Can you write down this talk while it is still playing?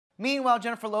Meanwhile,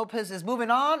 Jennifer Lopez is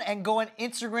moving on and going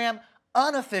Instagram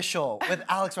unofficial with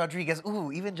Alex Rodriguez.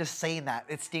 Ooh, even just saying that,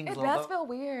 it stings a little bit. It does feel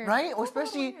weird. Right? Well,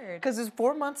 especially because it's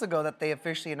 4 months ago that they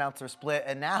officially announced their split,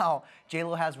 and now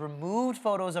J.Lo has removed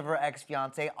photos of her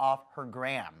ex-fiance off her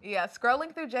gram. Yeah,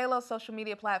 scrolling through J.Lo's social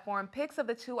media platform, pics of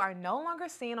the two are no longer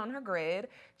seen on her grid.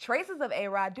 Traces of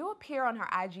A-Rod do appear on her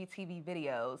IGTV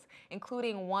videos,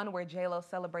 including one where J.Lo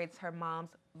celebrates her mom's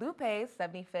Lupe's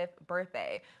 75th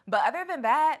birthday. But other than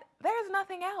that, there's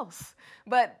nothing else.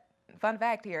 But fun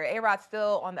fact here, A-Rod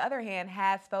still, on the other hand,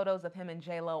 has photos of him and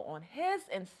J.Lo on his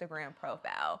Instagram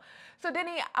profile. So,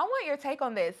 Denny, I want your take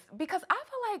on this because I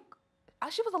feel like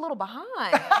she was a little behind.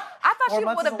 I thought she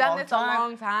would have done this a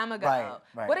long time ago.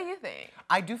 Right. What do you think?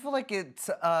 I do feel like it's,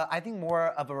 I think more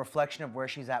of a reflection of where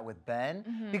she's at with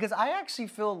Ben. Because I actually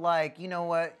feel like, you know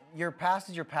what, your past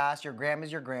is your past, your gram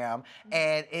is your gram,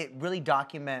 and it really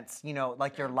documents, you know,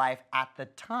 like your life at the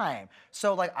time.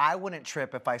 So like, I wouldn't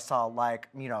trip if I saw like,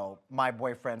 you know, my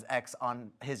boyfriend's ex on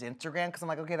his Instagram, because I'm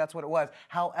like, okay, that's what it was.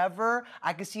 However,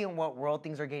 I could see in what world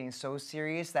things are getting so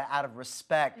serious that out of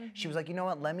respect, she was like, you know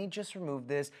what, let me just remove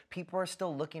this. People are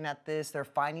still looking at this. They're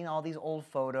finding all these old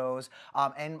photos.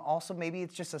 And also maybe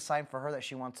it's just a sign for her that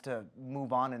she wants to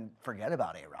move on and forget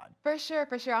about A-Rod. For sure,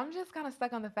 for sure. I'm just kind of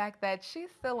stuck on the fact that she's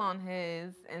still on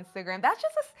his Instagram. That's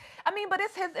just, but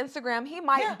it's his Instagram. He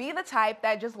might be the type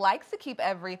that just likes to keep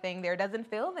everything there, doesn't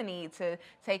feel the need to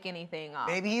take anything off.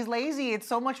 Maybe he's lazy. It's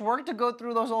so much work to go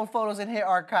through those old photos and hit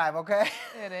archive, okay?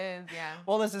 It is, yeah.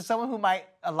 Well, listen, someone who might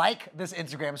like this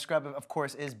Instagram scrub, of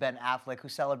course, is Ben Affleck, who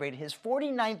celebrated his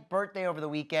 49th birthday over the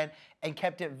weekend and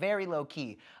kept it very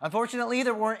low-key. Unfortunately,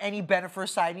 there weren't any Bennifer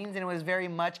sightings, and it was very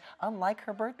much unlike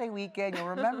her birthday weekend. You'll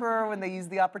remember when they used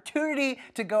the opportunity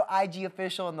to go IG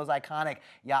official in those iconic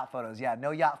yacht photos. Yeah, no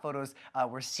yacht photos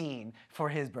were seen for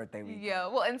his birthday weekend. Yeah,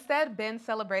 well, instead, Ben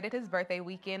celebrated his birthday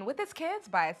weekend with his kids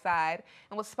by his side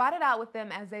and was spotted out with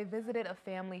them as they visited a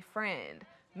family friend.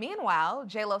 Meanwhile,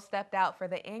 J.Lo stepped out for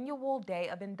the annual Day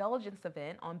of Indulgence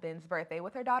event on Ben's birthday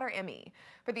with her daughter, Emmy.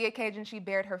 For the occasion, she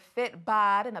bared her fit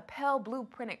bod in a pale blue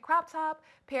printed crop top,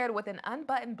 paired with an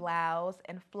unbuttoned blouse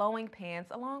and flowing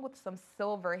pants, along with some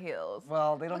silver heels.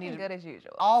 Well, they don't looking need good as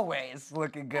usual. Always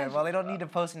looking good. Well, they don't need to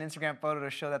post an Instagram photo to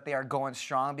show that they are going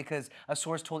strong, because a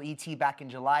source told ET back in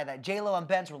July that J.Lo and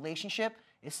Ben's relationship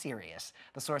is serious.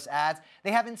 The source adds,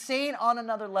 they have insane on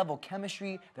another level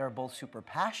chemistry. They're both super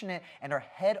passionate and are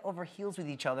head over heels with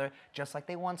each other, just like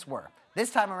they once were. This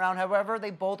time around, however,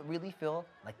 they both really feel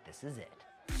like this is it.